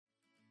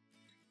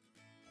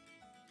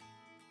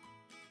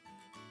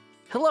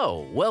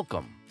Hello,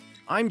 welcome.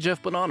 I'm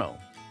Jeff Bonanno,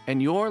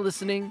 and you're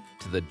listening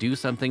to the Do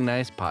Something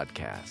Nice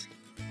podcast.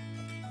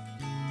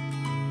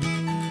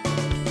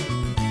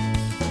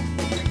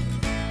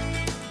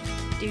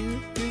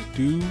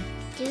 Do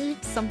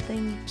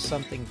something.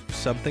 Something.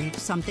 Do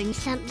something.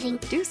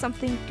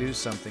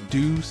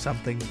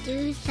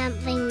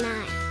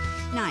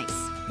 Nice.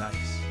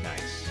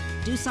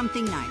 Do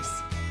something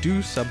nice.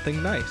 Do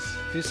something nice.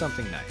 Do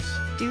something nice.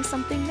 Do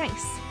something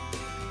nice.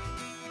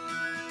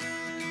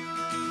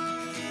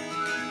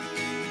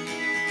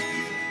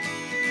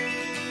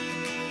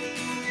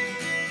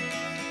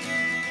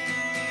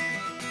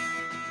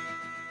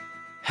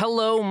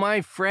 Hello,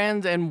 my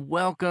friends, and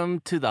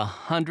welcome to the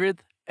 100th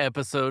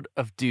episode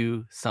of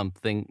Do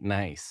Something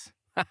Nice.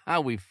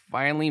 We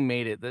finally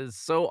made it. This is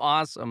so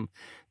awesome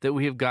that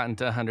we have gotten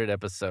to 100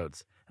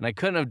 episodes, and I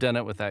couldn't have done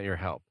it without your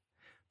help.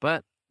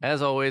 But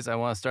as always, I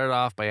want to start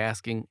off by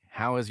asking,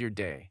 how is your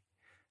day?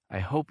 I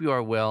hope you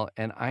are well,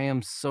 and I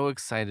am so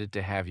excited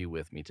to have you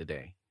with me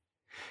today.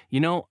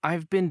 You know,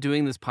 I've been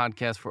doing this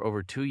podcast for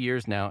over 2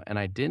 years now, and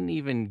I didn't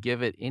even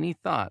give it any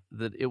thought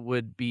that it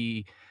would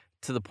be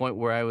to the point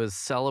where I was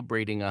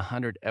celebrating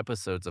 100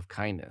 episodes of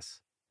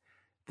kindness.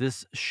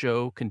 This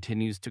show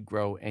continues to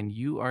grow, and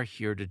you are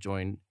here to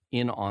join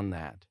in on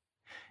that.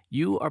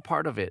 You are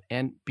part of it,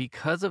 and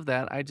because of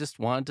that, I just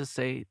wanted to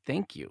say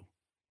thank you.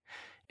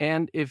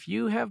 And if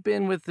you have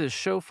been with this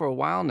show for a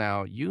while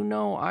now, you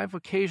know I've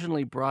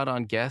occasionally brought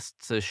on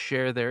guests to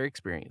share their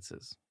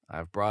experiences.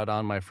 I've brought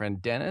on my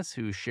friend Dennis,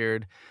 who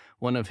shared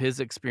one of his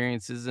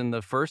experiences in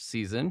the first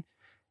season.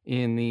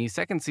 In the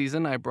second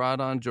season, I brought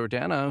on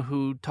Jordana,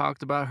 who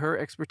talked about her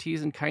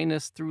expertise in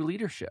kindness through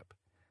leadership.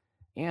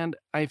 And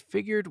I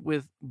figured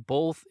with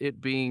both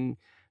it being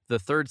the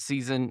third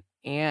season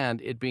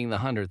and it being the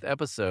 100th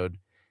episode,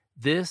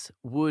 this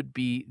would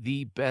be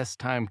the best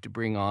time to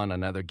bring on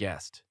another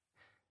guest.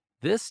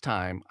 This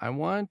time, I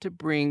wanted to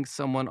bring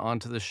someone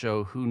onto the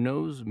show who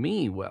knows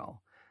me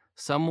well,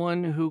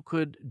 someone who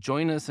could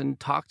join us and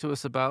talk to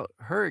us about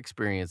her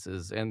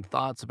experiences and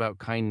thoughts about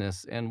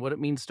kindness and what it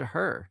means to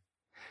her.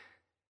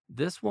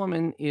 This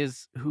woman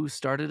is who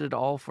started it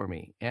all for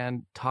me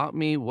and taught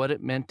me what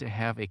it meant to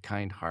have a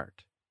kind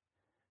heart.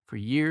 For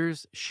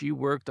years, she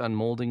worked on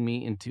molding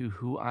me into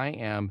who I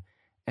am,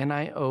 and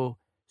I owe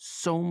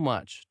so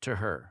much to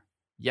her.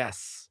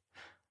 Yes,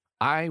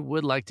 I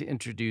would like to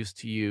introduce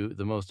to you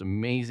the most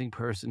amazing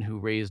person who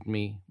raised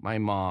me, my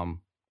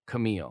mom,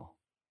 Camille.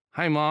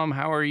 Hi, Mom.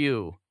 How are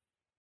you?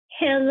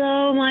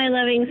 Hello, my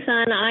loving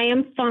son. I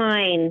am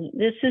fine.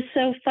 This is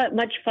so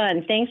much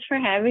fun. Thanks for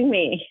having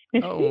me.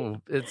 Oh,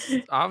 it's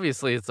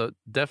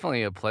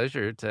definitely a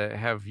pleasure to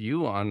have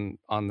you on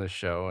the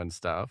show and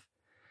stuff.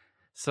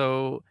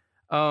 So,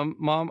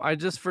 Mom, I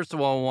just first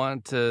of all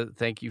want to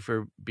thank you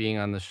for being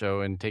on the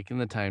show and taking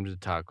the time to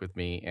talk with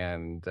me.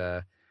 And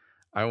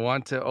I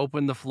want to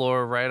open the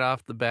floor right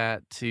off the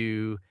bat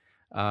to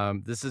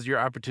this is your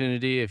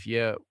opportunity. If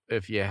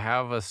you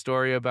have a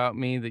story about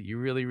me that you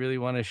really, really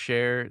want to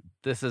share,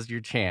 this is your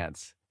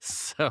chance.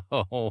 So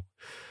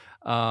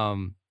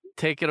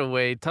take it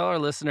away. Tell our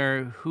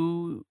listener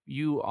who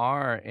you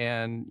are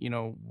and, you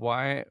know,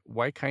 why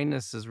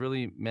kindness has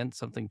really meant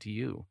something to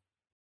you.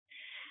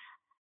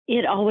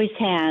 It always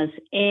has.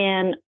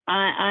 And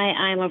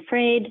I'm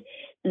afraid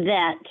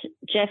that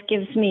Jeff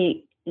gives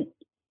me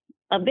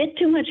a bit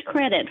too much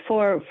credit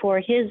for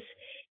his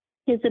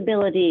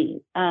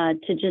ability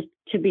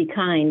to be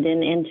kind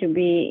and to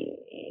be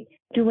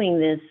doing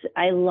this.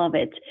 I love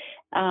it.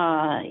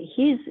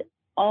 He's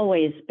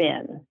always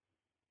been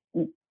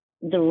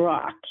the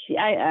rock.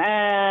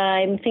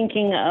 I'm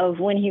thinking of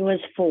when he was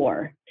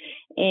 4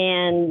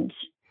 and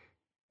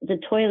the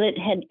toilet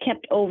had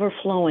kept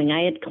overflowing.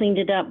 I had cleaned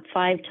it up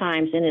 5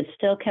 times and it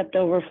still kept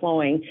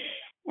overflowing.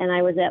 And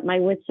I was at my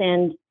wit's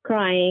end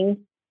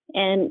crying,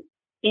 and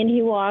in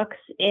he walks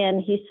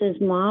and he says,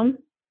 "Mom,"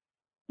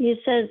 he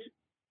says,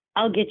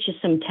 "I'll get you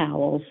some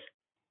towels."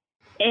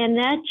 And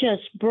that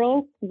just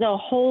broke the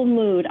whole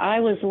mood. I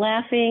was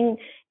laughing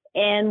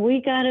and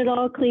we got it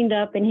all cleaned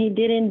up, and he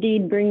did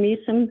indeed bring me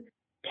some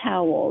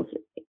towels.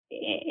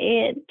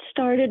 It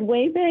started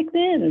way back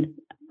then,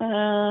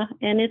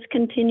 and it's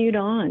continued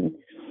on.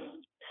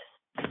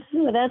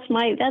 So that's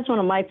one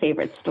of my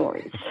favorite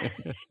stories.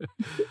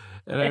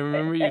 And I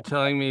remember you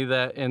telling me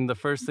that, and the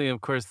first thing,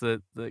 of course,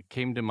 that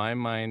came to my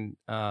mind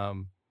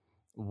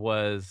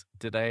was,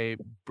 did I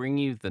bring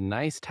you the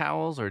nice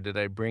towels or did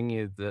I bring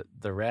you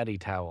the ratty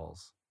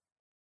towels?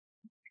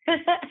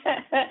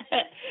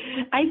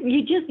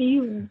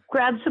 You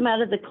grabbed some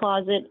out of the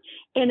closet,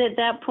 and at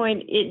that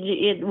point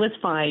it was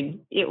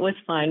fine. It was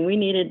fine. We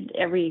needed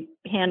every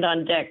hand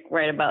on deck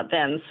right about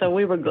then, so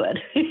we were good.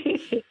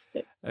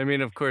 I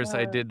mean, of course,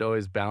 I did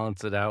always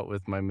balance it out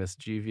with my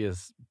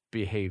mischievous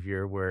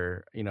behavior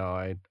where, you know,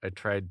 I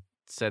tried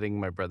setting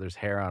my brother's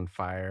hair on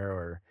fire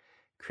or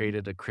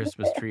created a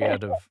Christmas tree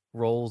out of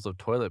rolls of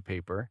toilet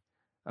paper.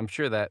 I'm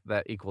sure that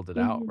equaled it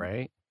out,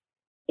 right?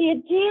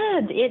 It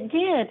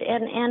did.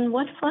 And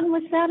what fun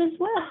was that as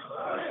well?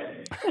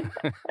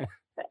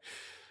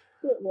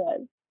 It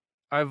was.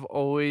 I've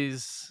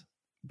always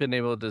been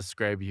able to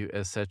describe you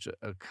as such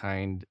a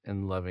kind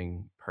and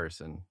loving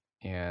person.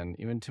 And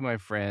even to my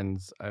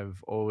friends,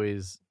 I've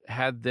always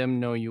had them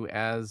know you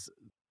as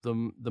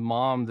the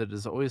mom that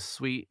is always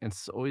sweet and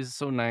always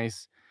so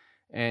nice.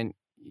 And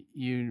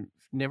you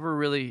never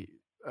really,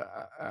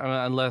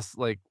 unless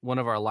like one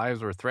of our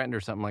lives were threatened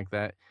or something like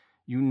that,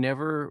 you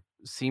never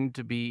seemed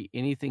to be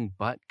anything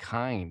but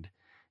kind.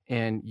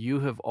 And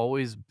you have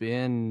always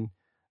been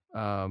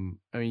I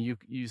mean,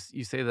 you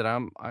say that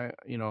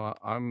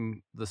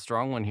I'm the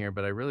strong one here,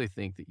 but I really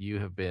think that you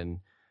have been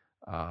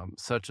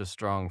such a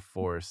strong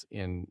force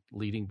in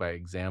leading by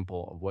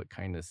example of what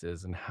kindness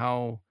is, and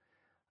how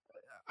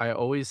I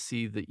always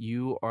see that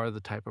you are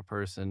the type of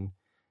person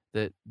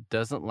that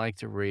doesn't like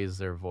to raise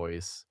their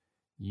voice.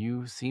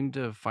 You seem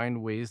to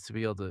find ways to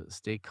be able to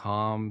stay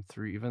calm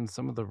through even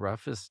some of the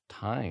roughest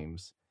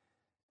times.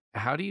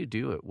 How do you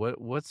do it?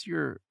 What's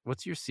your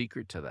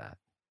secret to that?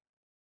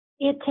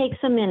 It takes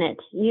a minute.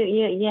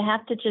 You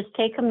have to just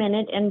take a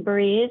minute and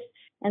breathe.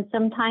 And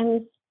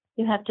sometimes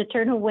you have to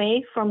turn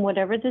away from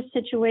whatever the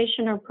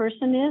situation or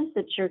person is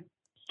that you're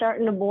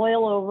starting to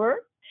boil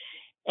over,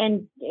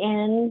 and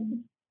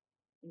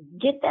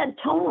get that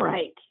tone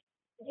right.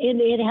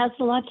 It has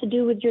a lot to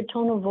do with your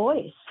tone of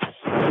voice.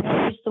 You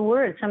don't use the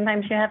words.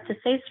 Sometimes you have to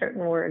say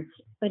certain words.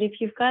 But if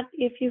you've got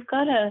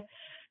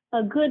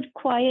a good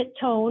quiet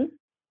tone,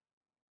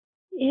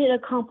 it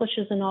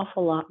accomplishes an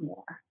awful lot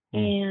more.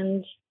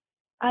 And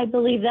I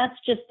believe that's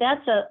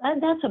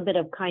a bit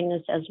of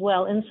kindness as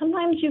well. And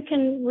sometimes you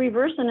can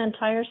reverse an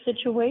entire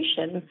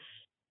situation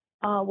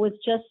with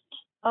just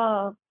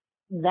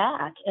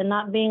that, and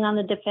not being on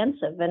the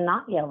defensive and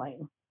not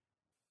yelling.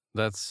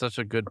 That's such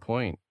a good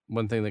point.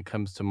 One thing that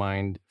comes to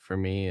mind for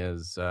me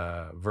is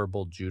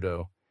verbal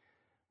judo,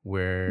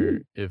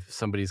 where if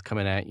somebody's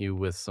coming at you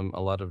with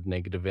a lot of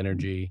negative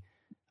energy,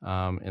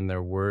 and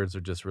their words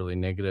are just really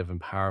negative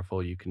and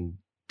powerful, you can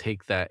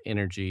take that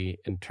energy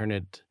and turn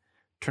it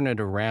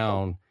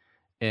around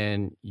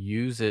and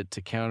use it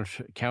to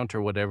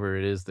counter whatever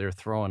it is they're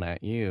throwing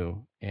at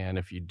you. And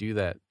if you do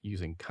that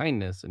using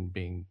kindness and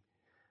being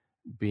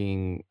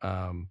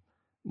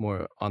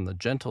more on the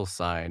gentle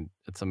side,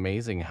 it's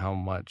amazing how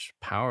much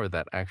power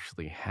that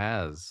actually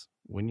has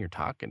when you're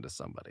talking to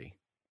somebody.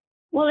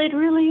 Well, it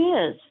really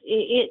is.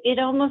 It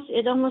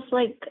almost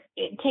like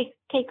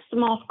takes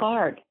them off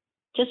guard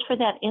just for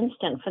that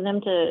instant, for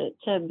them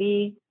to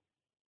be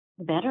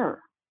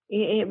better.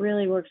 It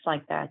really works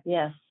like that.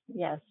 Yes,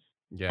 yes.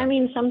 I Yeah.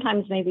 mean,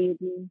 sometimes maybe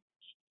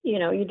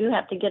you do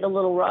have to get a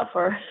little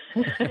rougher.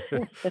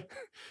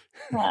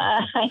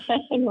 I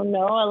don't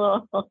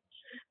know,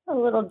 a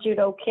little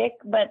judo kick,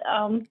 but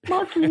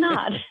mostly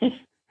not.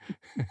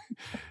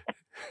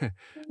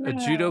 A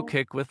judo No.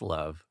 kick with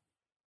love.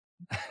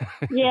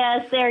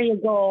 Yes, there you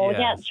go. Yes.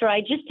 That's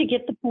right. Just to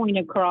get the point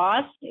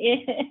across.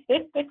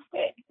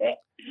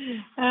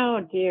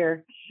 Oh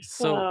dear.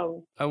 So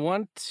Oh, I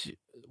want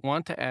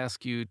to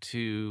ask you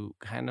to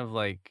kind of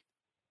like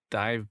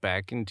dive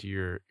back into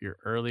your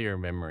earlier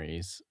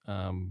memories,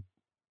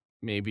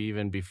 maybe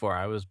even before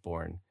I was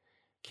born.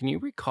 Can you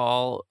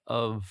recall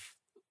of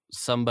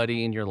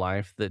somebody in your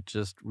life that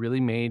just really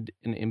made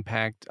an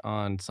impact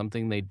on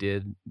something they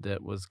did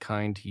that was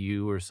kind to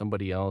you, or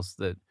somebody else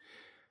that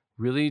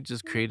really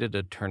just created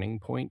a turning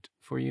point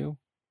for you?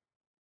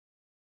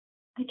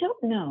 I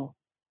don't know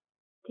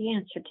the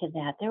answer to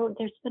that.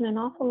 There's been an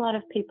awful lot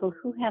of people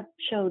who have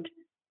showed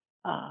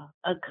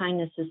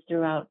kindnesses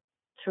throughout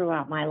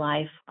my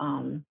life.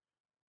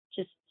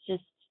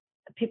 Just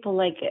people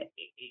like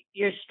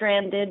you're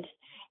stranded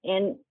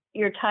and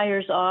your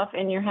tire's off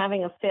and you're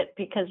having a fit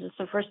because it's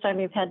the first time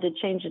you've had to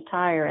change a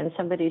tire, and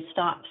somebody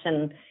stops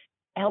and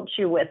helps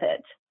you with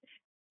it.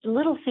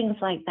 Little things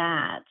like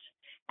that.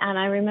 And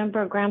I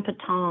remember Grandpa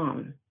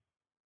Tom.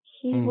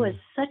 He was Mm,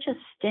 such a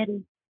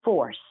steady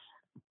force.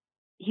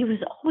 He was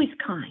always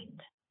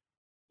kind.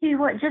 He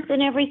was just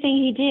in everything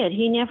he did.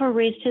 He never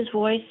raised his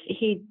voice.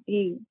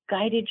 He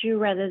guided you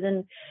rather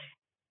than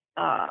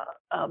uh,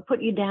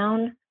 put you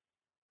down.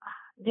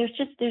 There's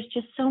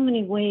just so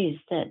many ways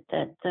that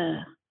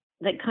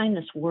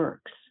kindness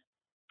works,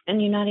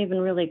 and you're not even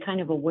really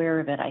kind of aware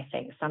of it. I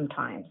think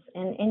sometimes,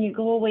 and you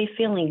go away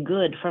feeling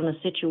good from a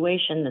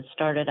situation that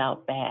started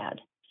out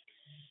bad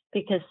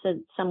because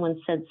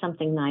someone said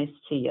something nice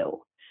to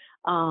you.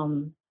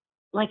 Um,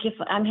 like if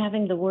I'm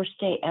having the worst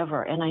day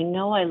ever, and I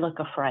know I look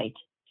a fright,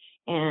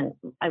 and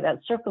I've got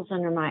circles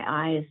under my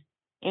eyes,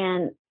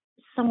 and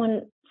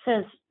someone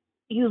says,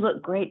 "You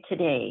look great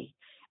today."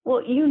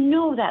 Well,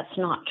 that's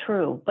not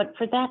true, but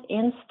for that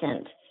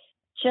instant,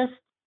 just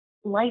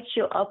lights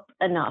you up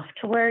enough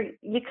to where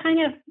you kind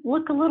of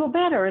look a little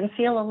better and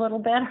feel a little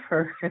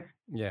better.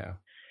 yeah.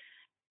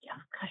 Yeah,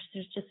 gosh,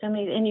 there's just so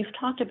many, and you've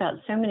talked about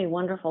so many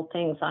wonderful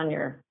things on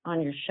your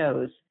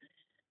shows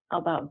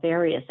about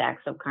various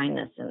acts of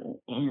kindness,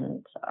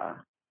 and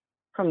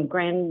from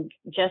grand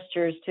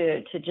gestures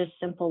to just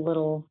simple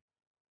little,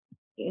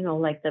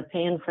 like the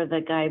paying for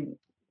the guy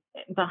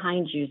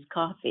behind you's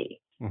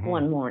coffee Hmm.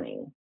 one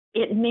morning.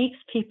 It makes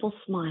people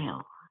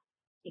smile.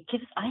 it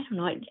gives, I don't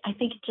know, I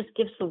think it just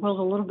gives the world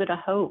a little bit of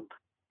hope.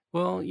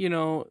 Well,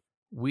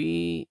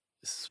 we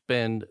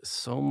spend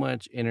so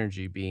much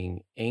energy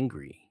being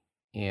angry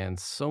and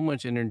so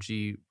much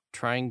energy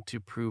trying to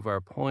prove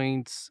our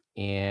points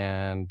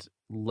and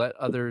let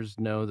others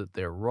know that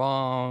they're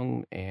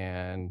wrong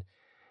and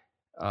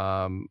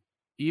um,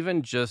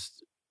 even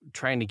just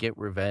trying to get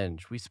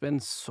revenge. We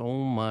spend so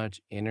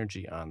much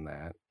energy on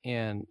that.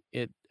 And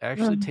it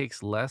actually Mhm.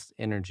 takes less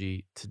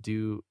energy to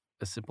do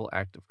a simple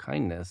act of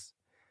kindness.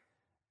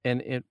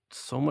 And it's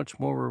so much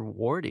more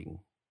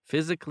rewarding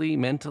physically,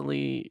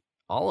 mentally,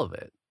 all of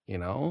it, you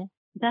know?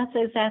 That's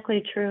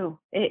exactly true.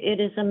 It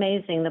is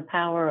amazing the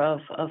power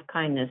of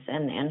kindness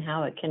and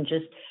how it can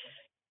just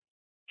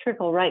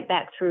trickle right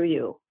back through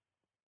you.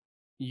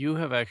 You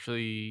have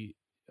actually,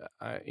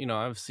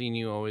 I've seen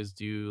you always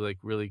do like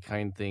really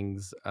kind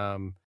things.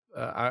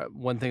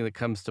 One thing that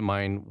comes to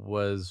mind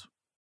was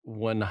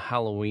one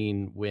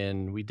Halloween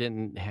when we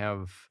didn't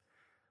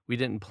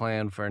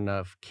plan for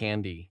enough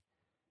candy,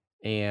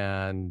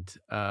 and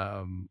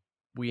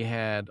we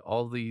had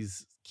all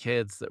these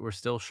kids that were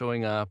still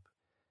showing up,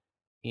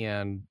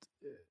 and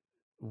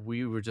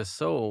we were just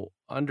so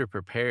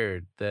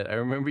underprepared that I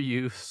remember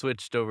you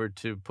switched over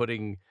to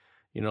putting,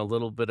 a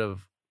little bit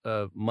of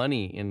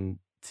money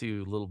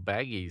into little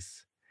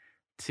baggies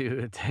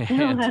to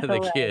hand to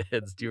the Right.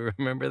 kids. Do you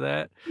remember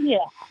that?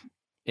 Yeah.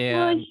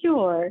 Well, And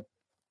sure.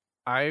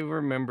 I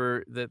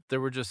remember that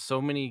there were just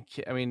so many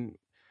I mean,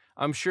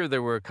 I'm sure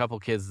there were a couple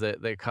kids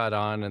that caught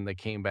on and they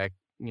came back,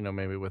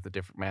 maybe with a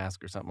different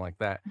mask or something like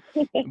that.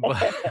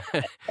 But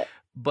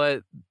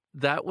but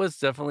that was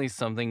definitely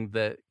something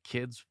that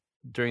kids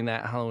during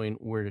that Halloween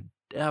were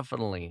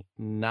definitely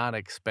not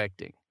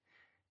expecting.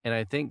 And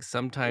I think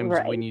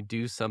sometimes when Right. you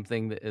do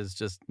something that is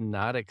just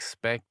not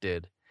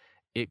expected,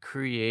 it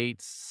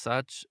creates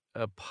such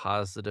a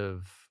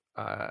positive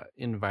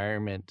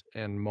environment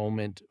and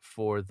moment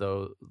for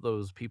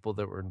those people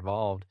that were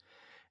involved.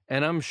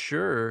 And I'm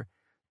sure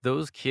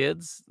those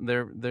kids,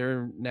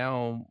 they're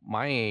now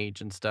my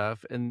age and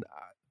stuff, and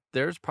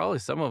there's probably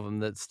some of them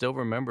that still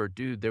remember,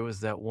 dude, there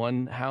was that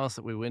one house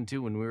that we went to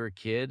when we were a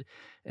kid,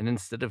 and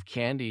instead of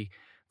candy,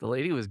 the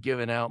lady was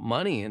giving out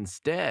money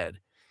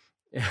instead.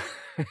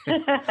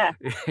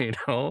 You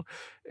know?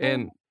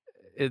 And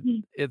it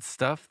it's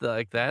stuff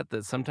like that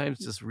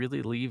sometimes just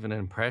really leave an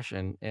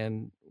impression.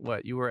 And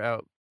what, you were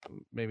out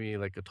maybe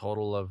like a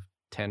total of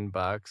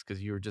 $10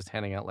 because you were just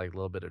handing out like a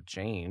little bit of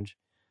change.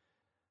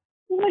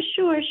 Well,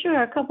 sure,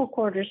 sure. A couple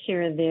quarters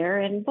here and there,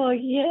 and well,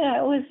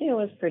 yeah, it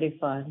was pretty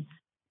fun.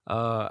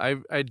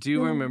 I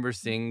do remember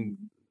seeing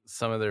Mhm.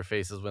 some of their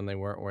faces when they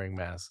weren't wearing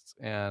masks,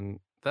 and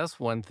that's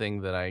one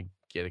thing that I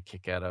get a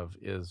kick out of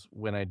is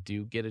when I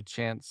do get a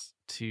chance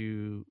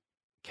to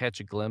catch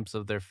a glimpse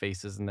of their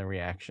faces and their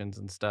reactions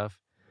and stuff.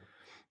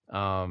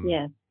 Um,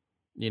 Yeah.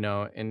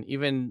 and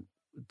even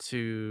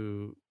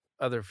to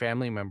other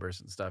family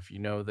members and stuff,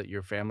 that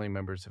your family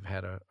members have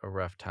had a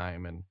rough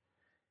time, and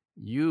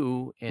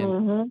you and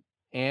Mhm.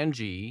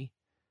 Angie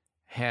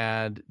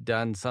had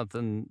done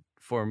something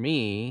for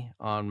me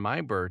on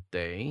my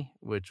birthday,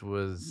 which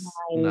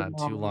was I not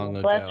too long know.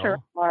 Bless her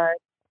ago. heart.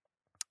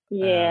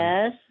 And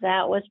Yes,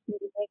 that was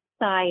pretty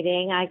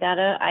exciting. I got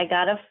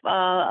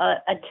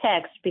a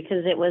text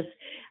because it was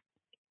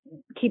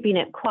keeping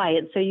it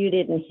quiet so you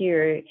didn't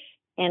hear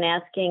and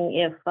asking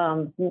if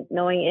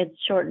knowing it's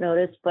short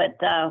notice, but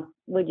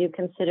would you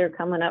consider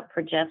coming up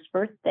for Jeff's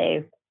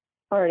birthday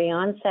party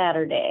on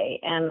Saturday?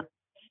 And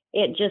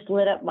it just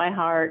lit up my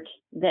heart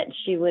that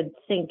she would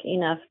think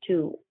enough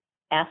to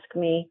ask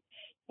me,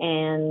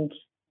 and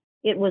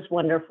it was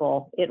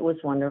wonderful. It was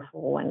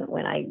wonderful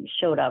when I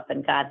showed up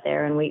and got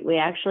there, and we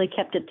actually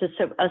kept it to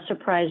a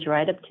surprise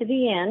right up to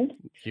the end.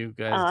 you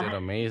guys Uh, did an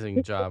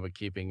amazing job of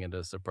keeping it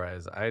a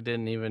surprise. I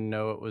didn't even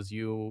know it was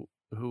you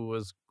who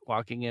was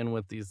walking in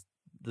with this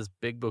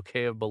big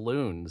bouquet of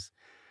balloons.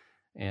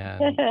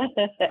 And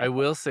I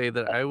will say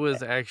that I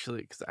was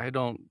actually, because I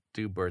don't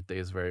do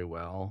birthdays very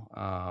well,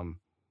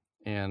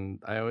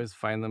 and I always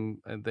find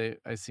them.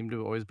 I seem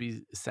to always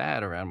be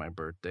sad around my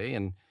birthday,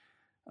 and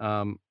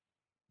um,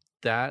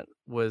 that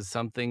was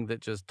something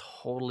that just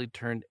totally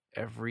turned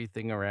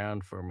everything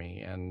around for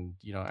me. And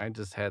I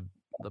just had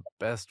the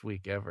best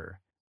week ever.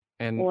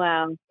 And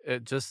wow.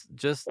 it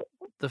just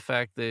the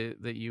fact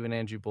that you and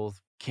Angie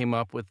both came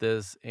up with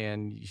this,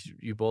 and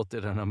you both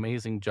did an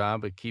amazing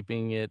job of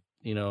keeping it,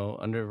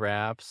 under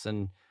wraps,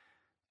 and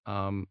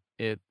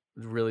it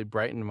really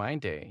brightened my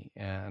day.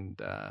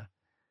 And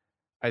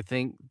I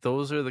think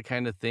those are the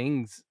kind of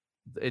things.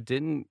 It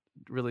didn't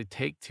really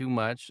take too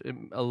much, a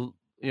little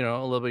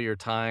bit of your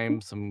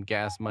time, some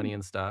gas money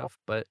and stuff,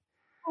 but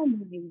Oh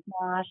my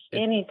gosh,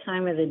 it, any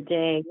time of the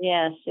day.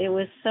 Yes, it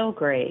was so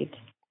great.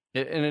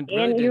 it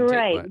really And didn't you're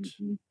take right.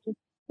 much.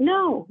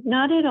 No,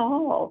 not at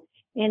all.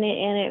 And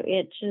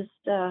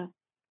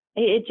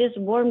it just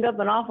warmed up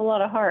an awful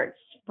lot of hearts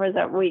for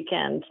that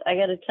weekend. I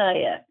got to tell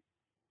you.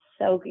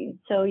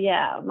 So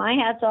yeah, my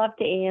hat's off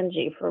to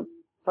Angie for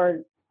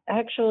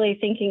actually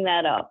thinking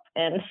that up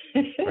and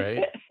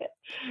Right?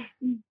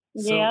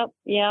 So,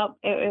 Yep.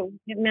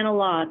 It meant a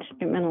lot.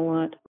 It meant a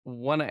lot.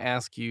 want to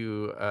ask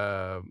you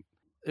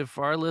if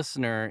our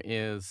listener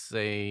is,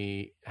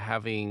 say,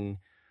 having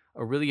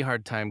a really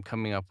hard time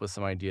coming up with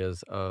some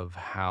ideas of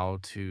how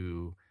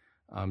to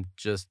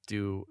just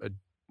do a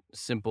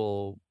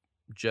simple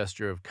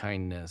gesture of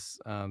kindness.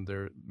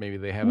 Maybe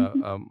they have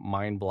Mhm. a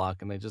mind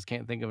block and they just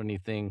can't think of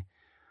anything.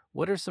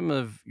 What are some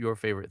of your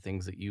favorite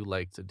things that you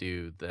like to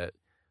do that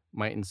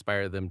might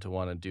inspire them to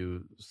want to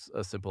do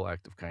a simple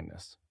act of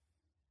kindness?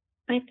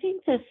 I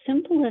think the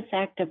simplest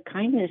act of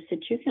kindness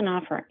that you can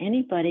offer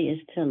anybody is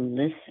to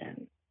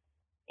listen.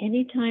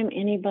 Anytime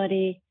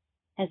anybody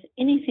has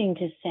anything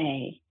to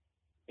say,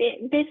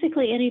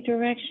 basically any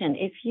direction,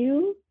 if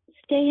you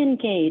stay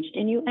engaged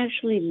and you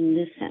actually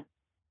listen,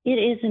 it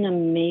is an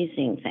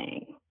amazing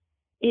thing.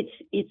 It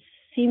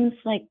seems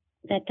like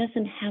that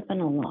doesn't happen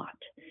a lot.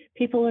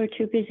 People are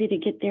too busy to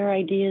get their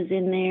ideas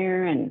in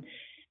there and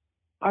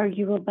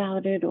argue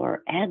about it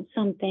or add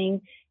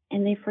something,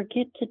 and they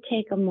forget to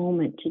take a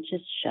moment to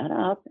just shut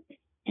up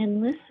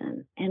and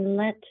listen and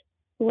let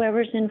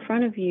whoever's in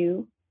front of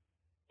you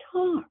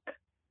talk.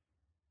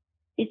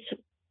 It's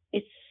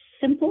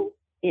simple,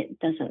 it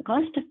doesn't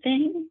cost a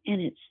thing,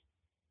 and it's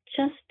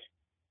just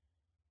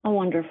a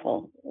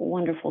wonderful,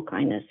 wonderful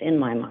kindness in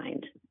my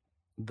mind.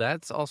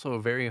 That's also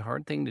a very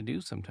hard thing to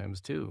do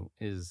sometimes too,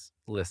 is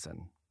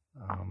listen.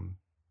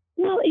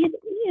 Well, it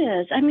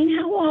is. I mean,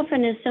 how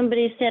often has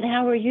somebody said,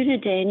 "How are you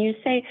today?" and you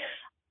say,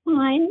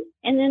 "Fine,"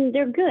 and then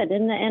they're good,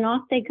 and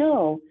off they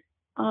go.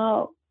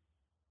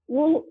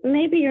 Well,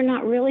 maybe you're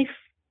not really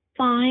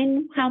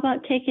fine. How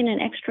about taking an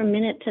extra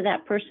minute to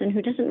that person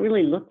who doesn't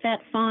really look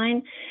that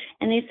fine,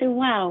 and they say,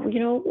 "Wow,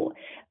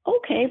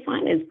 okay,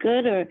 fine is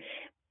good," or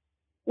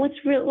what's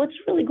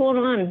really going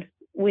on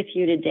with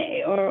you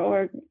today,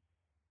 or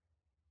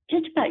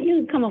just about, you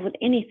can come up with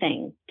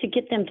anything to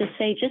get them to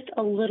say just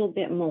a little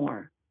bit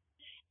more.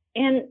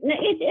 And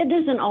it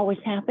doesn't always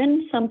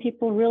happen. Some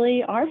people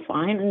really are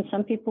fine, and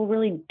some people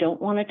really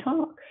don't want to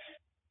talk.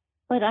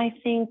 But I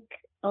think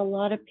a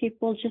lot of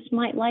people just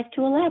might like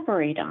to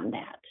elaborate on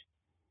that.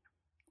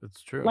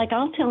 That's true. Like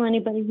I'll tell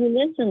anybody who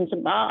listens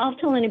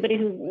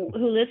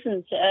who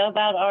listens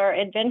about our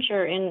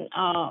adventure in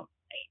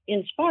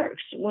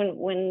Sparks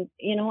when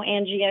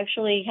Angie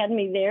actually had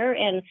me there,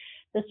 and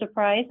the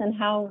surprise and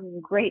how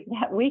great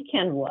that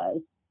weekend was.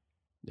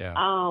 Yeah.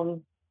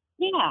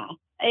 Yeah.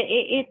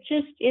 It's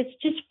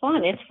just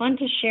fun. It's fun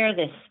to share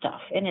this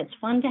stuff, and it's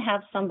fun to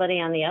have somebody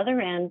on the other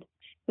end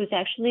who's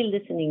actually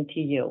listening to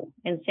you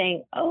and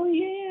saying, "Oh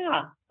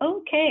yeah,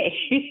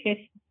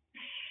 okay."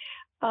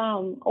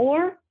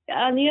 Or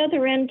on the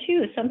other end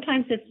too,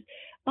 sometimes it's,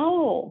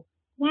 "Oh,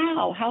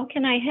 wow, how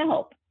can I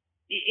help?"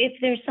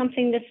 If there's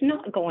something that's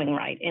not going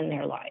right in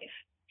their life.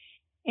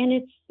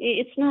 And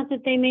it's not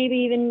that they maybe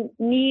even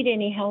need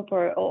any help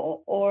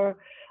or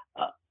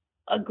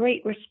a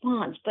great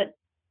response, but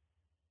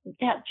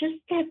that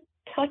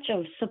touch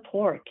of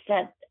support,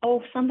 that,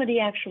 oh, somebody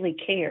actually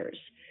cares.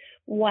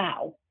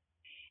 Wow.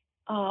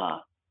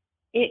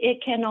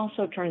 It can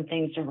also turn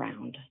things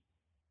around.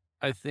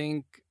 I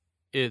think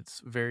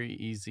it's very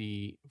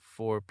easy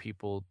for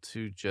people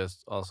to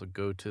just also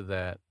go to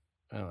that,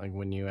 like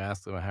when you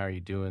ask them, how are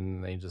you doing?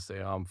 And they just say,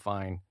 oh, I'm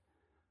fine.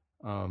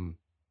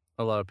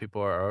 A lot of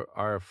people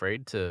are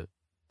afraid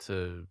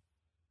to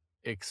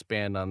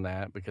expand on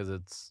that because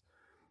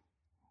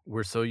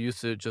we're so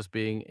used to it just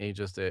being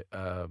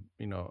a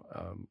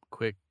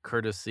quick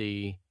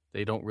courtesy.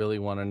 They don't really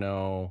want to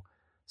know,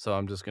 so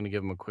I'm just going to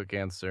give them a quick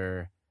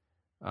answer.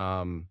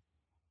 And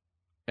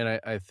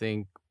I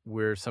think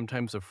we're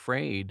sometimes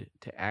afraid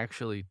to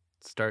actually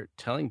start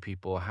telling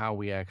people how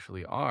we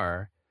actually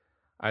are,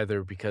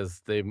 either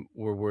because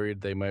we're worried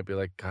they might be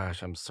like,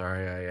 gosh, I'm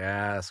sorry I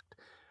asked,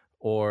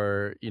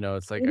 or,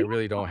 it's like, I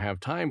really don't have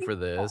time for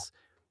this.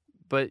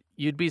 But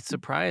you'd be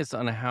surprised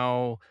on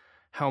how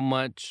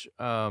much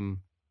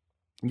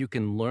you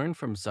can learn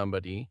from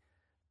somebody,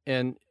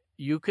 and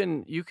you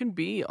can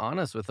be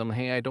honest with them.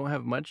 Hey, I don't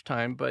have much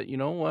time, but you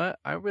know what?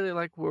 I really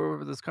like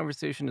where this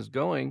conversation is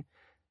going.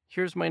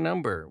 Here's my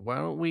number. Why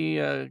don't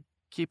we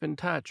keep in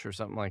touch or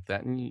something like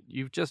that? And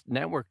you've just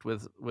networked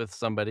with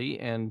somebody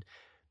and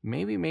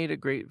maybe made a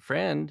great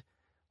friend,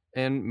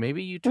 and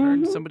maybe you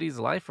turned somebody's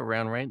life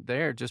around right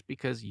there just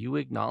because you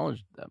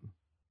acknowledged them.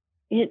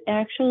 It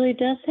actually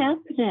does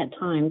happen at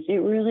times. It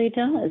really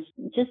does.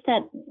 Just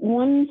that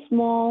one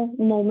small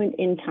moment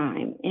in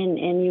time,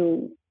 and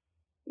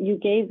you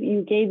gave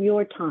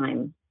your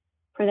time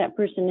for that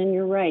person, and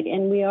you're right.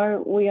 And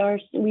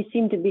we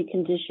seem to be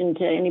conditioned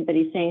to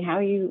anybody saying, how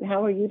are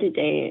you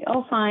today?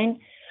 Oh, fine.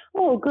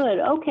 Oh, good.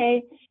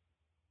 Okay.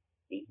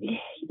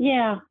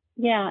 Yeah.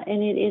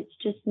 And it's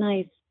just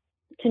nice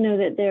to know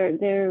that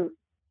there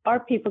are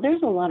people.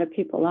 There's a lot of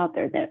people out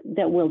there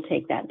that will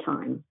take that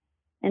time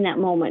in that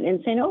moment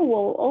and saying, "Oh,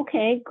 well,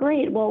 okay,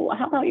 great. Well,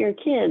 how about your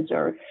kids?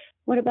 Or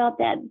what about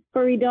that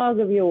furry dog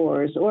of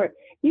yours?" Or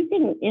you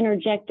can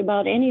interject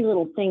about any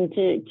little thing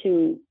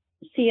to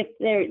see if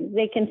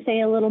they can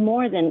say a little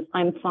more than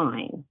 "I'm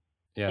fine."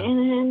 Yeah.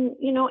 And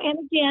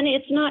again,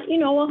 it's not,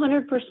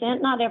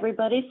 100%, not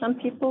everybody. Some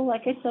people,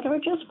 like I said, are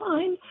just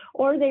fine,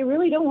 or they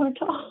really don't want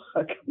to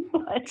talk.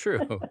 But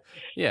True.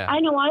 Yeah. I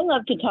know I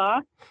love to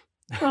talk.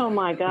 Oh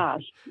my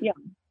gosh. Yeah.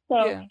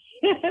 So,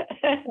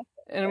 Yeah.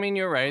 And I mean,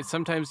 you're right.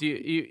 Sometimes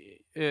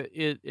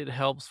it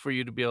helps for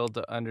you to be able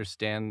to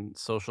understand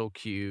social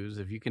cues.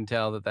 If you can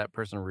tell that that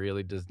person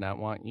really does not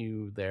want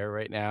you there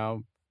right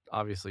now,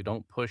 obviously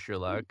don't push your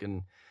luck.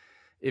 And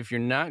if you're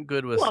not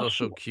good with well,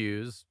 social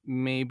cues,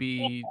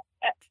 maybe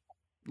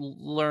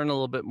learn a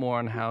little bit more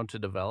on how to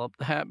develop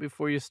that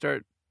before you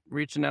start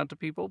reaching out to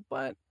people.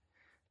 But,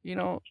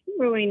 a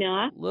really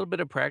not. little bit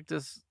of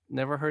practice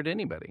never hurt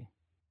anybody.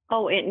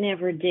 Oh, it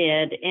never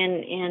did.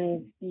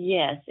 And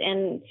yes,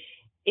 and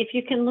if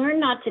you can learn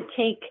not to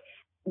take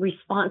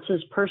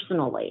responses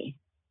personally,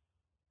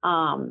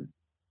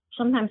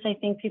 sometimes I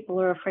think people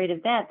are afraid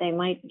of that. They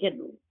might get,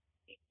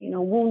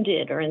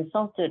 wounded or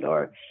insulted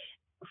or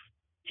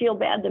feel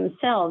bad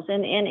themselves.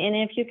 And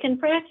if you can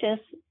practice,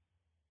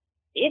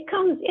 it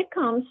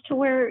comes to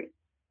where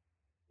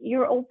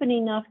you're open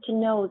enough to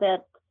know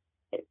that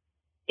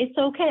it's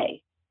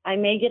okay. I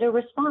may get a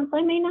response,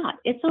 I may not.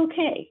 It's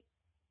okay.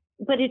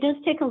 But it does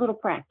take a little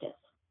practice.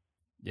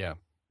 Yeah.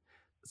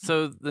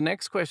 So the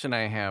next question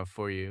I have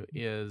for you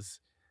is,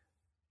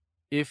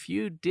 if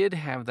you did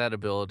have that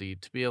ability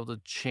to be able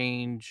to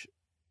change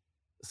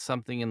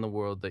something in the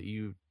world that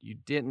you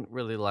didn't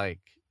really like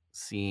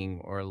seeing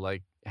or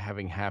like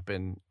having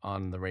happen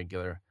on the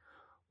regular,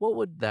 what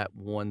would that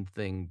one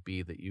thing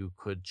be that you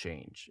could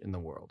change in the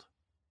world?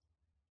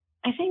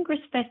 I think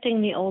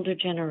respecting the older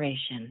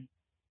generation,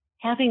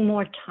 having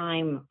more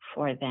time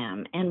for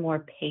them and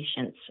more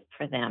patience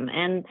for them.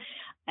 And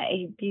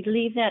I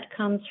believe that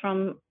comes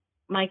from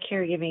my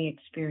caregiving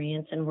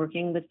experience and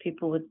working with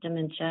people with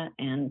dementia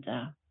and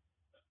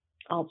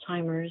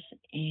Alzheimer's.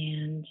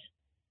 And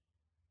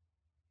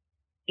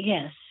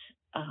yes,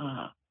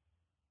 a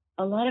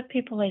lot of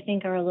people, I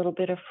think, are a little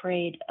bit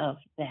afraid of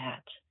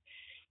that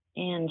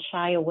and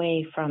shy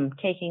away from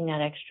taking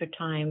that extra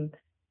time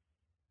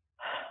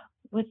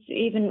with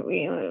even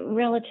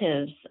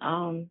relatives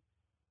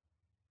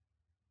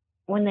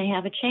when they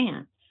have a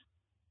chance.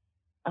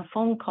 A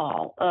phone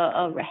call,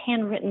 a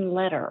handwritten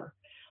letter.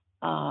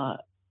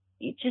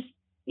 You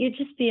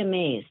just be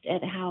amazed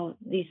at how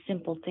these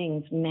simple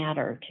things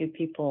matter to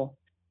people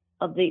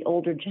of the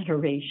older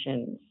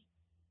generations.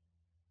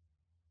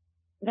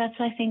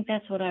 I think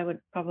that's what I would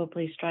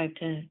probably strive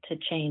to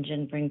change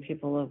and bring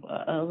people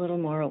a little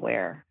more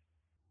aware.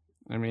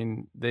 I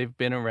mean, they've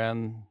been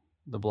around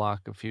the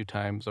block a few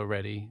times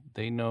already.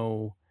 They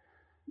know,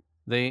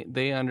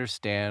 they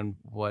understand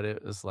what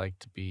it is like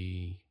to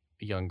be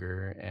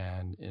younger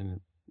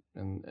and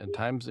at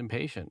times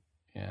impatient.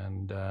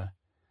 And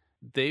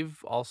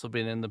they've also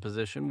been in the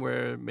position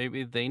where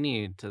maybe they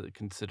need to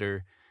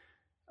consider,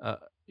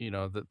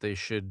 that they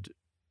should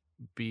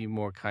be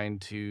more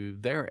kind to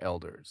their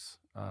elders.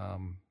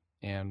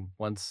 And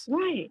once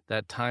Right.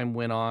 that time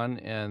went on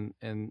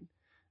and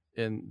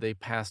they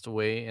passed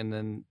away and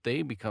then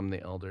they become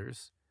the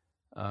elders,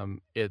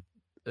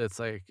 it's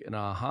like an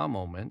aha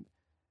moment.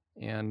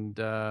 And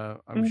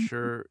I'm Mhm.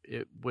 sure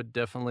it would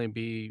definitely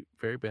be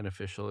very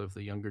beneficial if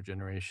the younger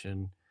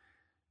generation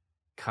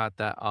caught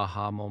that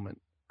aha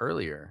moment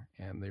earlier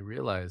and they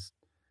realized,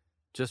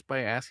 just by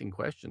asking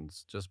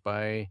questions, just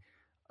by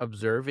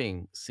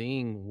observing,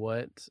 seeing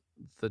what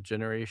the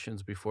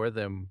generations before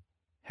them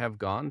have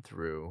gone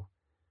through.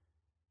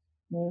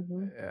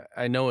 Mhm.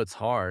 I know it's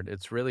hard.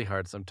 It's really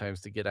hard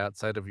sometimes to get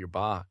outside of your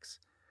box.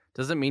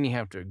 Doesn't mean you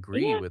have to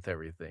agree Yeah. with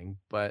everything,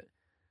 but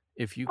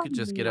if you Oh, could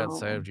just get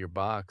outside no. of your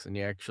box and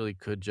you actually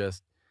could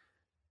just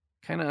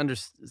kind of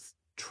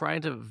try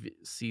to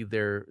see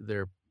their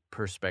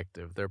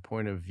perspective, their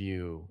point of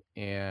view,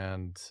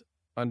 and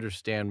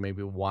understand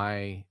maybe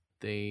why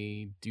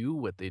they do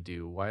what they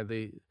do, why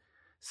they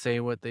say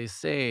what they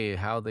say,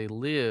 how they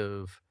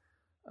live.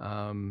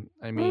 I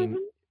mean,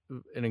 Mhm.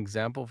 an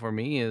example for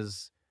me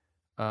is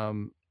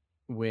um,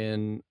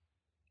 when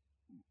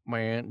my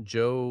aunt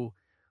Joe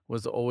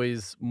was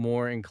always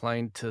more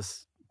inclined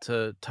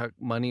to tuck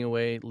money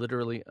away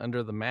literally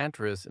under the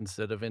mattress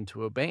instead of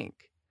into a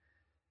bank.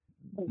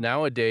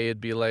 Nowadays,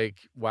 it'd be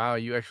like, wow,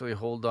 you actually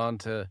hold on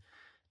to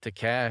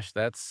cash.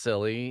 That's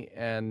silly.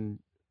 And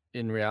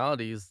in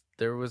realities,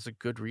 there was a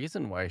good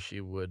reason why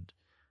she would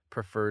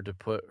prefer to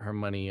put her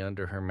money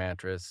under her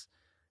mattress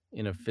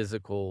in a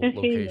physical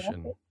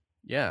location.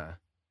 Yeah.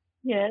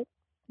 Yes.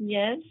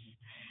 Yes.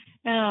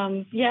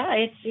 Yeah,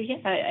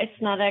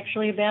 it's not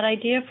actually a bad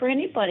idea for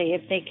anybody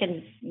if they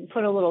can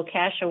put a little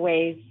cash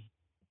away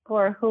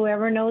for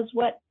whoever knows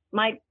what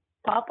might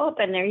pop up,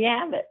 and there you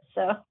have it.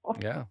 So,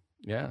 Yeah.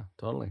 Yeah,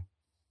 totally.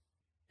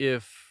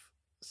 If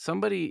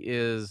somebody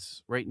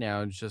is right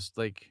now just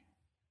like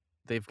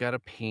they've got a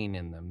pain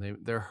in them,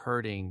 they're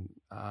hurting,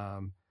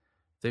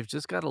 they've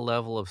just got a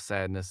level of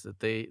sadness that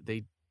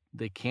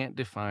they can't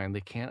define,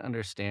 they can't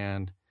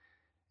understand,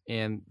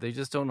 and they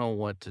just don't know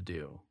what to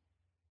do.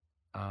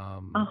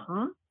 Um,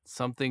 uh-huh.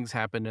 Something's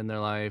happened in their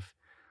life,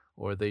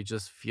 or they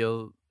just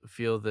feel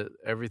that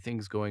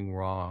everything's going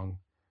wrong,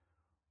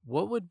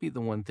 what would be the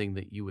one thing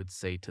that you would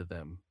say to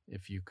them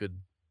if you could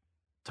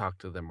talk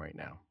to them right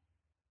now?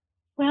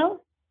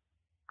 Well,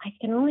 I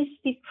can only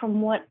speak from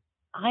what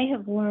I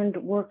have learned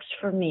works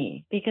for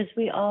me because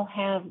we all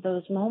have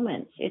those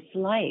moments. It's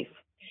life.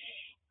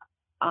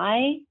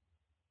 I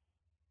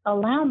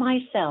allow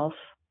myself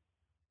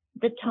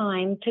the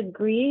time to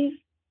grieve,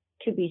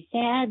 to be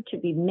sad, to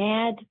be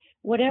mad,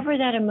 whatever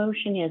that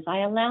emotion is. I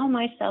allow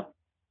myself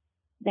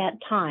that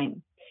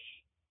time,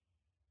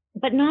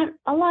 but not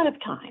a lot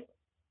of time.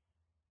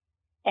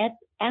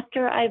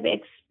 After I've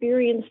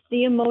experienced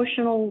the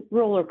emotional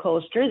roller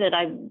coaster that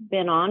I've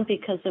been on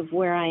because of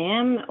where I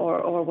am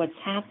or what's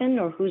happened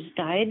or who's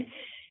died,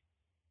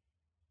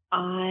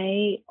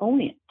 I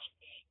own it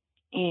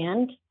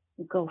and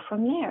go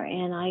from there.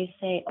 And I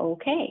say,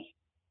 okay,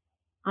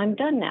 I'm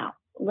done now.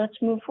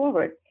 Let's move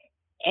forward.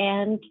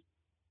 And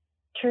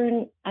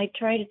I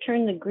try to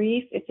turn the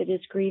grief, if it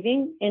is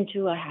grieving,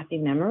 into a happy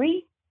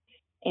memory.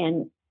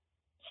 And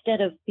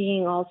instead of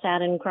being all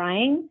sad and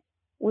crying,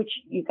 which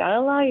you got to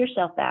allow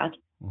yourself that,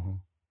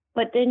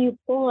 but then you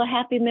pull a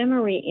happy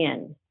memory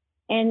in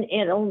and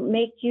it'll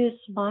make you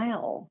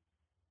smile.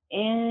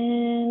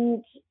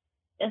 And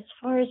as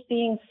far as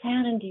being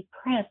sad and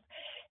depressed,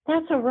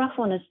 that's a rough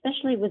one,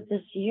 especially with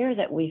this year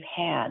that we've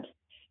had.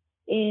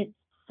 It's,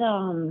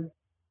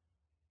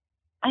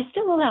 I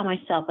still allow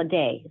myself a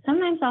day.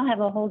 Sometimes I'll have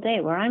a whole day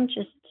where I'm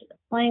just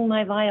playing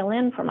my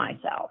violin for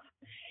myself.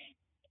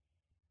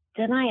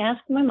 Then I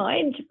ask my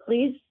mind to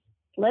please,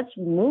 let's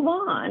move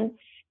on.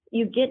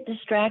 You get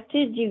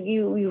distracted,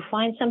 you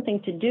find something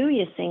to do,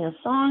 you sing a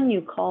song,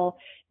 you call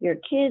your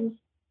kids.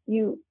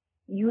 You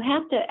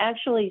have to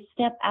actually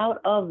step out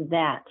of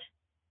that.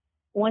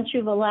 Once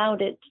you've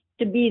allowed it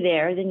to be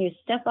there, then you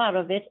step out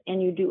of it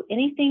and you do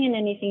anything and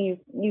anything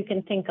you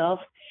can think of.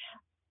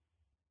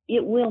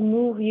 It will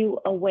move you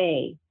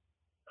away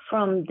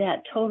from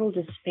that total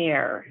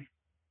despair.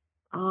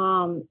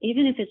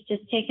 Even if it's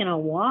just taking a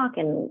walk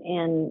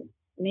and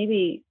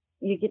maybe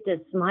you get to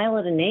smile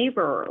at a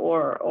neighbor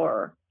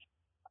or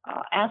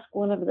ask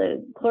one of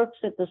the clerks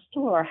at the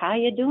store, how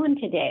you doing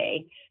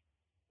today?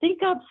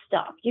 Think up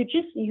stuff.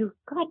 You've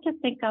got to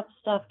think up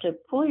stuff to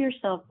pull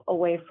yourself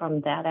away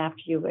from that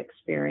after you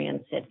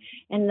experience it.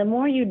 And the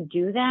more you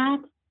do that,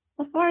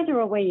 the farther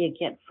away you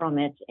get from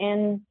it.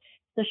 And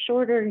the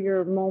shorter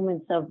your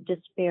moments of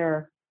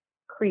despair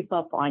creep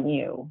up on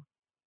you.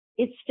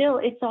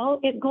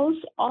 It goes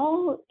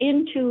all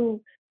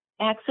into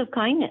acts of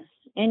kindness.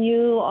 And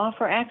you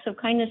offer acts of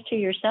kindness to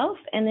yourself,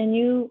 and then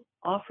you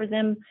offer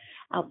them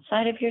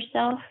outside of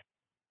yourself.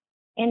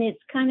 And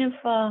it's kind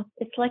of,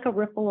 it's like a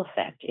ripple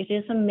effect. It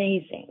is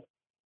amazing.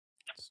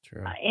 It's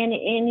true. And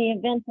in the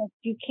event that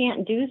you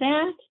can't do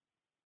that,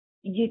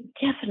 you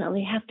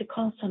definitely have to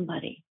call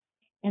somebody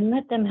and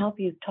let them help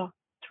you talk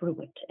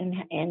through it.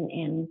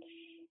 And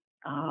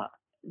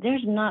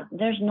there's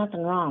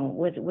nothing wrong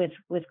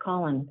with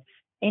calling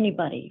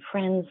anybody,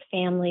 friends,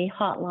 family,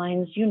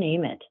 hotlines, you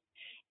name it.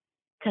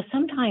 Because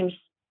sometimes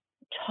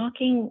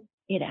talking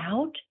it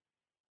out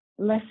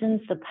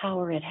lessens the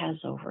power it has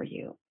over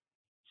you.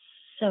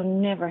 So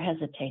never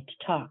hesitate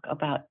to talk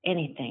about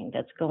anything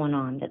that's going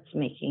on that's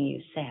making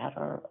you sad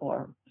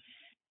or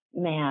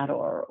mad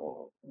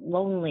or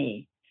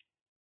lonely.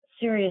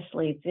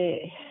 Seriously,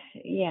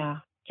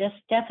 just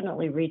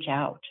definitely reach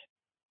out.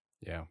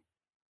 Yeah,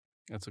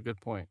 that's a good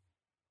point.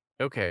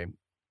 Okay,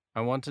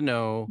 I want to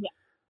know,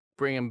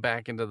 bring him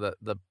back into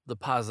the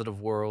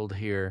positive world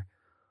here.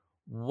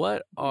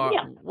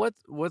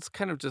 What's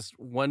kind of just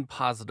one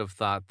positive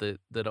thought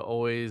that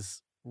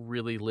always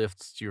really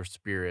lifts your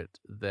spirit,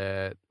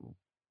 that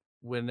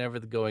whenever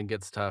the going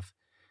gets tough,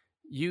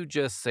 you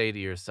just say to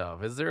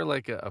yourself? Is there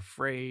like a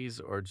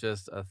phrase or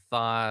just a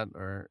thought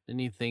or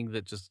anything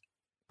that just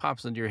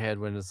pops into your head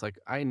when it's like,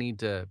 I need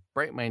to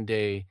brighten my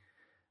day,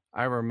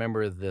 I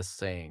remember this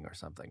saying or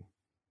something?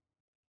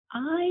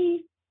 I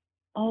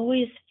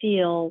always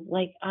feel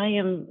like I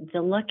am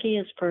the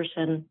luckiest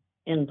person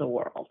in the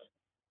world.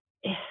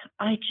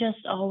 I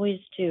just always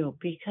do,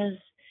 because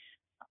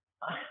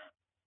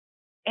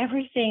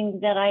everything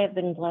that I have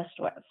been blessed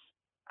with.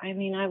 I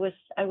mean, I've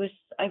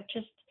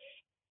just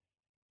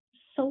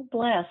so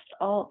blessed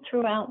all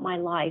throughout my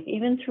life,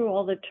 even through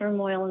all the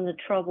turmoil and the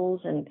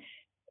troubles and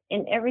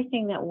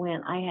everything that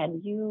went. I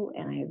had you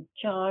and I have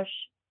Josh.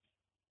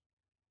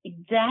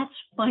 That's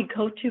my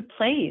go-to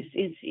place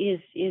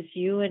is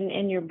you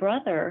and your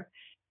brother.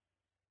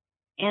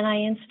 And I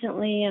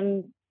instantly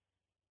am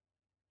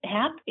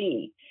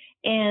happy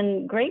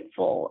and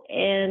grateful,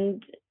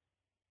 and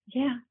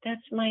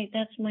that's my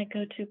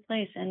go-to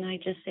place. And I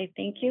just say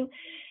thank you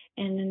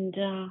and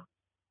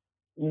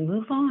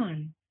move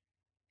on.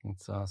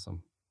 That's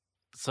awesome.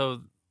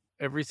 So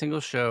every single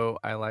show,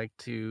 I like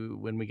to,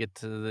 when we get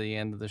to the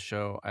end of the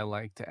show, I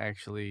like to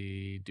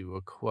actually do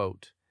a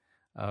quote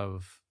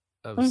of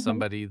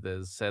somebody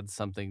that said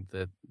something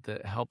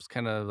that helps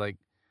kind of like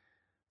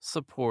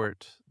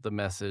support the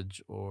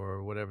message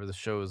or whatever the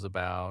show is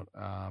about.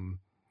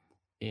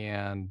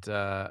 And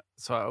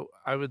so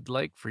I would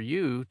like for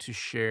you to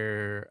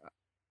share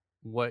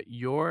what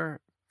your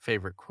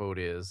favorite quote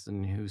is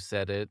and who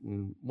said it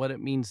and what it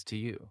means to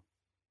you.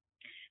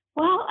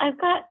 Well, I've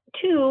got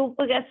two,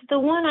 because the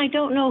one I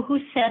don't know who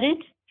said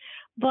it,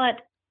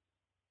 but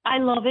I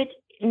love it.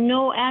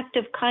 No act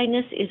of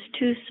kindness is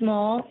too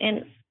small.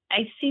 And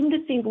I seem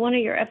to think one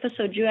of your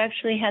episodes, you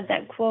actually had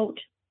that quote,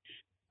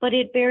 but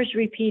it bears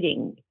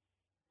repeating.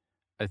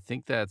 I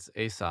think that's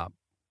Aesop.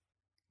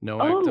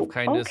 No act of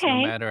kindness, no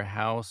okay. matter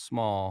how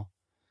small.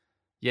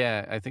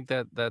 Yeah, I think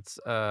that's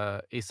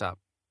Aesop.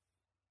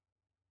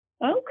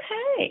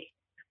 Okay.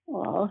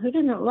 Well, who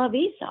doesn't love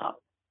Aesop?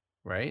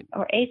 Right?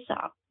 Or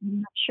Aesop.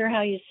 I'm not sure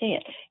how you say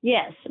it.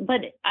 Yes,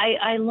 but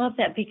I love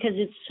that because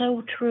it's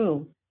so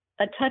true.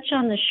 A touch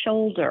on the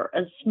shoulder,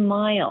 a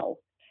smile,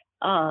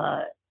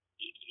 can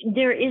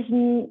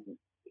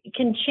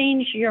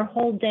change your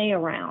whole day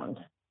around.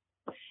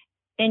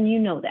 And you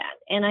know that.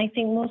 And I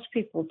think most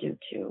people do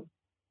too.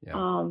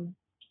 Yeah.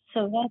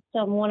 So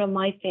that's one of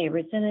my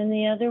favorites. And then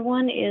the other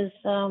one is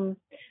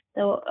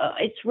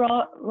it's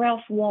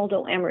Ralph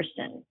Waldo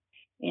Emerson.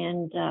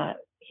 And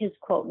his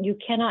quote, "You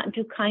cannot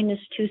do kindness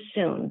too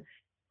soon,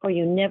 for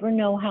you never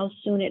know how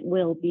soon it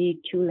will be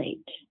too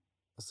late."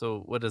 So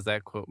what does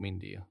that quote mean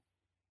to you?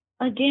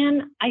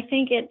 Again, I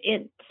think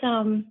it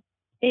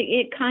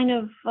kind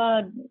of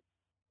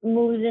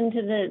moves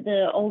into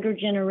the older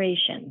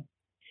generation,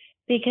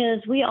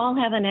 because we all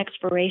have an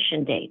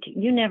expiration date.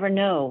 You never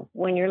know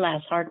when your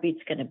last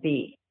heartbeat's going to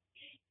be.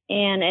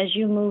 And as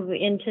you move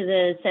into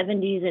the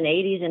 70s and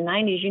 80s and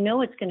 90s, you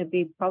know it's going to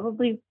be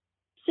probably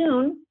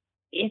soon.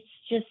 It's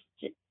just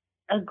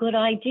a good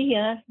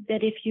idea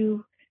that if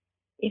you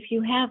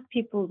have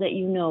people that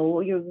you know,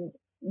 or your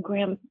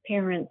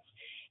grandparents,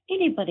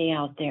 anybody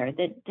out there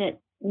that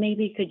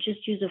maybe could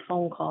just use a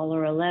phone call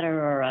or a letter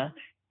or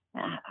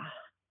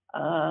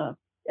a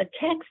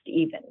text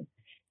even.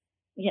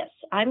 Yes,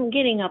 I'm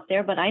getting up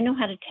there, but I know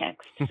how to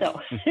text.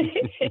 So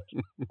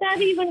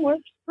that even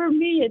works for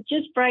me. It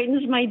just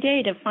brightens my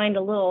day to find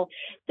a little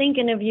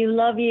thinking of you,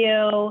 love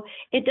you.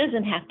 It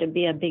doesn't have to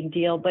be a big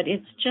deal, but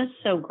it's just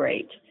so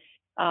great.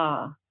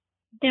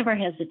 Never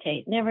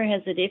hesitate. Never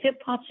hesitate. If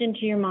it pops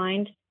into your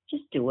mind,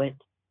 just do it.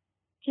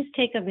 Just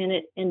take a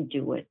minute and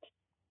do it.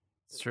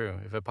 It's true.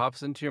 If it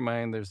pops into your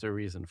mind, there's a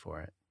reason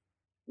for it.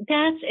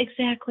 That's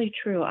exactly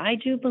true. I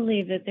do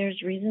believe that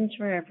there's reasons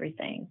for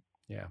everything.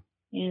 Yeah.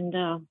 And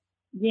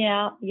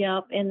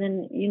yep. And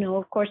then,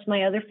 of course,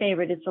 my other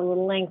favorite, it's a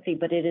little lengthy,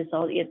 but it's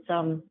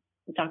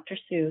Dr.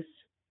 Seuss.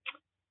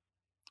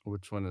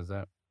 Which one is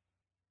that?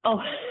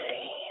 Oh,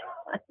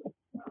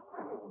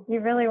 you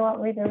really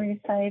want me to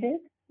recite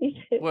it?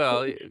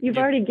 Well, you've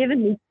already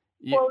given me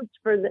quotes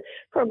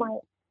for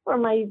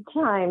my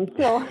time.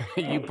 So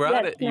you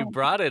brought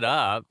it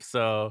up,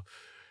 so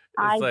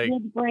I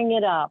did bring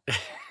it up.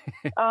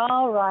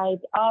 All right.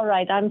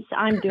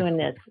 I'm doing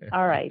this.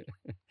 All right.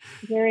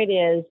 Here it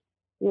is.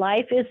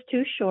 Life is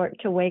too short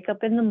to wake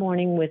up in the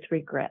morning with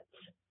regrets.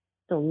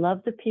 So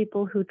love the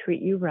people who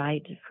treat you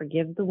right,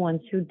 forgive the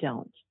ones who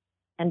don't,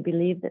 and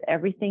believe that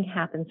everything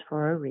happens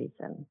for a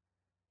reason.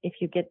 If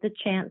you get the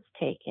chance,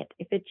 take it.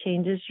 If it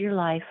changes your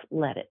life,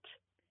 let it.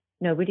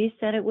 Nobody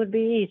said it would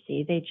be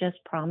easy. They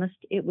just promised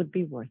it would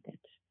be worth it.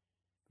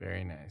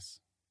 Very nice.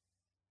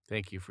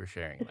 Thank you for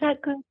sharing. Is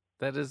that good?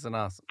 That is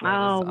awesome.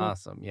 That is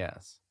awesome.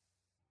 Yes.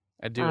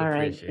 I do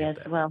appreciate that.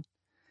 Yes, well.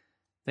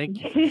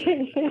 Thank you for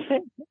sharing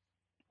that.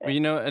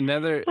 Well,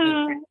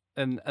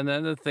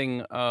 another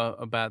thing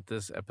about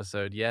this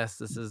episode, yes,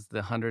 this is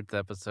the 100th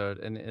episode,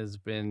 and it has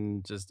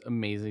been just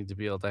amazing to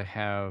be able to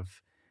have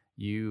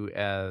you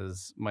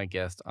as my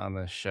guest on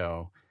this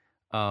show.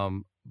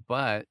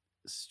 But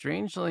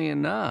strangely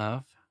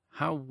enough,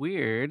 how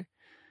weird,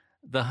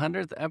 the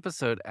 100th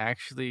episode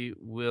actually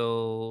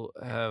will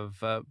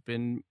have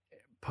been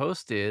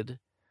posted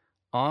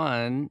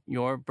on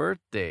your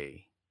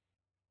birthday.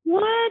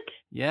 What?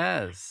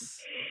 Yes.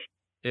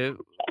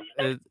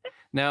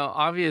 Now,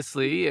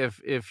 obviously,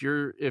 if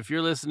you're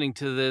listening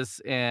to this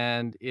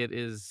and it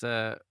is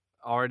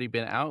already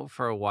been out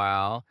for a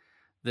while,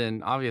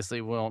 then obviously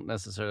it won't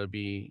necessarily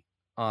be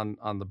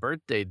on the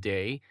birthday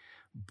day.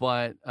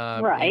 But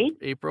right.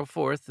 April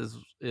 4th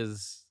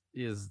is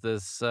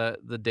this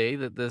the day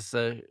that this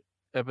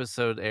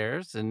episode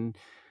airs, and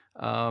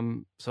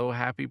so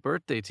happy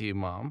birthday to you,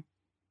 Mom.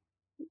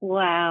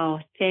 Wow,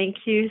 thank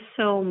you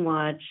so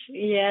much.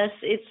 Yes,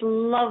 it's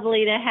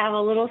lovely to have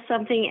a little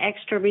something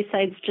extra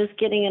besides just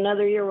getting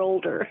another year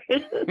older.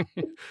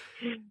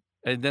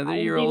 Another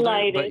year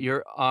older, but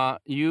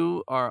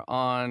you are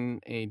on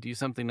a Do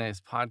Something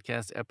Nice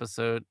podcast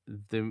episode,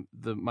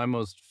 my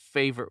most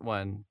favorite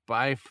one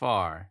by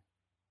far.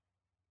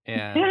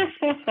 And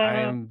I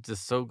am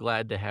just so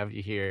glad to have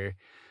you here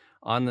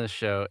on the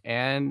show,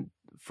 and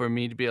for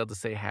me to be able to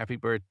say happy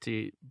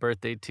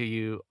birthday to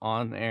you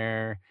on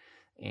air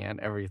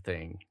and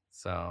everything.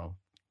 So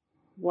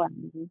wow.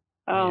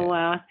 Oh, yeah.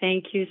 Wow.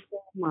 Thank you so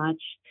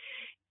much.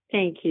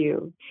 Thank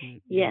you.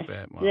 Yes,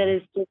 bet, Mom. That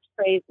is just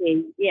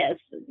crazy. Yes,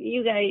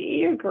 you guys,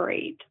 you're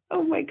great.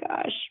 Oh my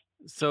gosh.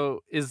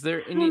 So is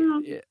there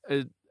any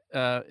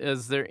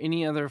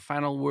other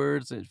final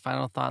words and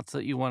final thoughts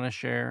that you want to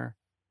share?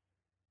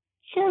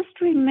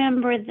 Just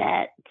remember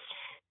that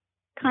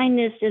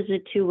kindness is a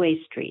two-way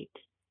street.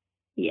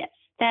 Yes,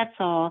 that's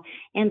all.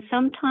 And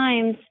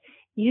sometimes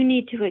you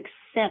need to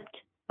accept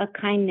a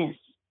kindness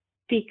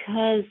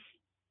because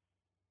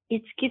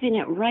it's giving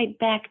it right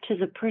back to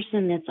the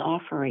person that's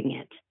offering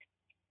it.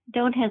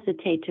 Don't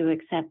hesitate to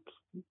accept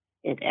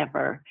it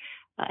ever,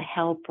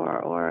 help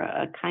or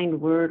a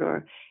kind word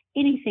or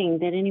anything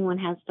that anyone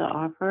has to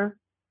offer,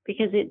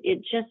 because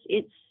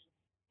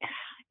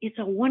it's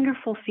a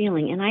wonderful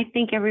feeling. And I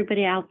think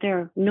everybody out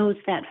there knows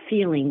that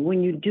feeling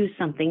when you do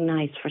something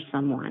nice for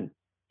someone,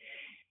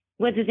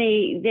 whether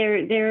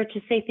they're there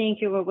to say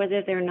thank you or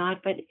whether they're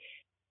not, but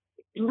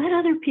let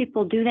other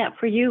people do that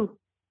for you.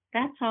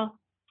 That's all.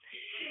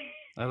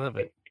 I love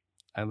it.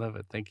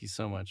 Thank you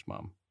so much,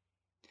 Mom.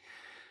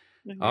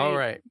 All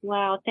right.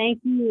 Wow.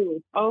 Thank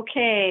you.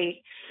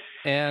 Okay.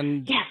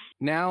 And yes.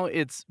 Now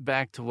it's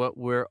back to what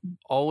we're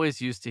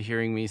always used to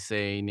hearing me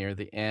say near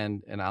the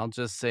end. And I'll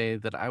just say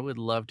that I would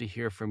love to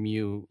hear from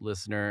you,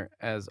 listener.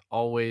 As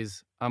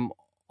always, I'm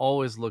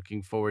always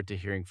looking forward to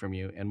hearing from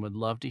you and would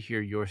love to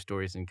hear your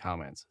stories and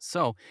comments.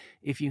 So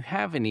if you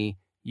have any,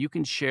 you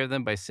can share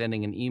them by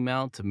sending an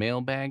email to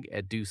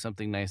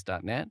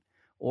mailbag@dosomethingnice.net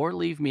or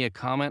leave me a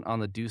comment on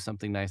the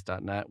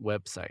dosomethingnice.net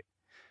website.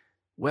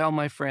 Well,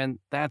 my friend,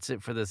 that's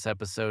it for this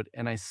episode,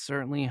 and I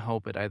certainly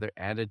hope it either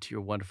added to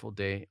your wonderful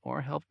day or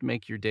helped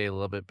make your day a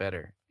little bit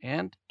better.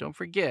 And don't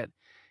forget,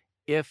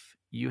 if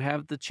you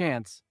have the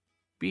chance,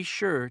 be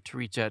sure to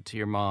reach out to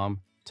your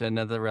mom, to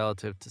another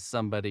relative, to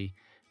somebody,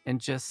 and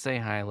just say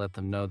hi, let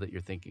them know that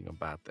you're thinking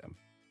about them.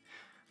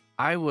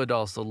 I would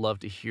also love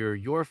to hear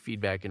your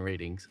feedback and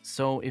ratings,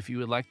 so if you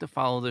would like to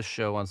follow this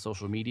show on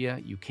social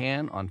media, you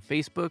can on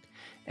Facebook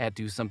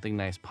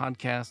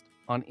 @DoSomethingNicePodcast,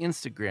 on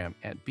Instagram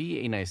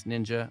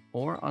 @BeANiceNinja,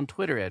 or on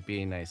Twitter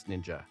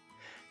 @BeANiceNinja.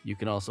 You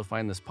can also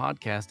find this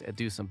podcast at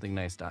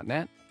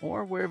dosomethingnice.net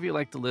or wherever you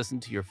like to listen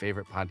to your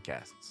favorite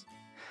podcasts.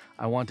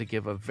 I want to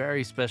give a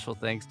very special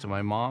thanks to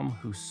my mom,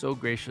 who so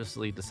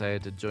graciously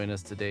decided to join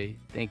us today.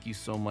 Thank you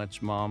so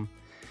much, Mom.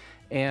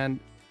 And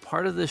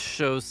part of this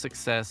show's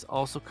success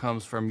also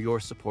comes from your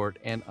support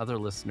and other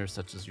listeners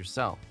such as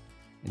yourself.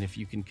 And if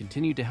you can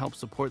continue to help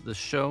support this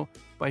show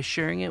by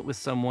sharing it with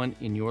someone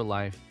in your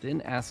life,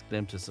 then ask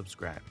them to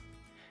subscribe.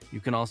 You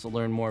can also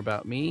learn more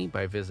about me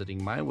by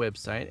visiting my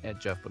website at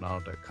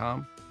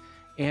jeffbonanno.com.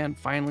 And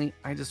finally,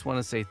 I just want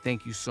to say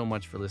thank you so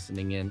much for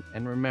listening in.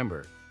 And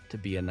remember to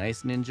be a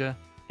nice ninja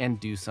and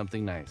do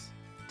something nice.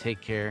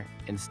 Take care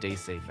and stay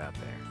safe out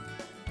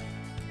there.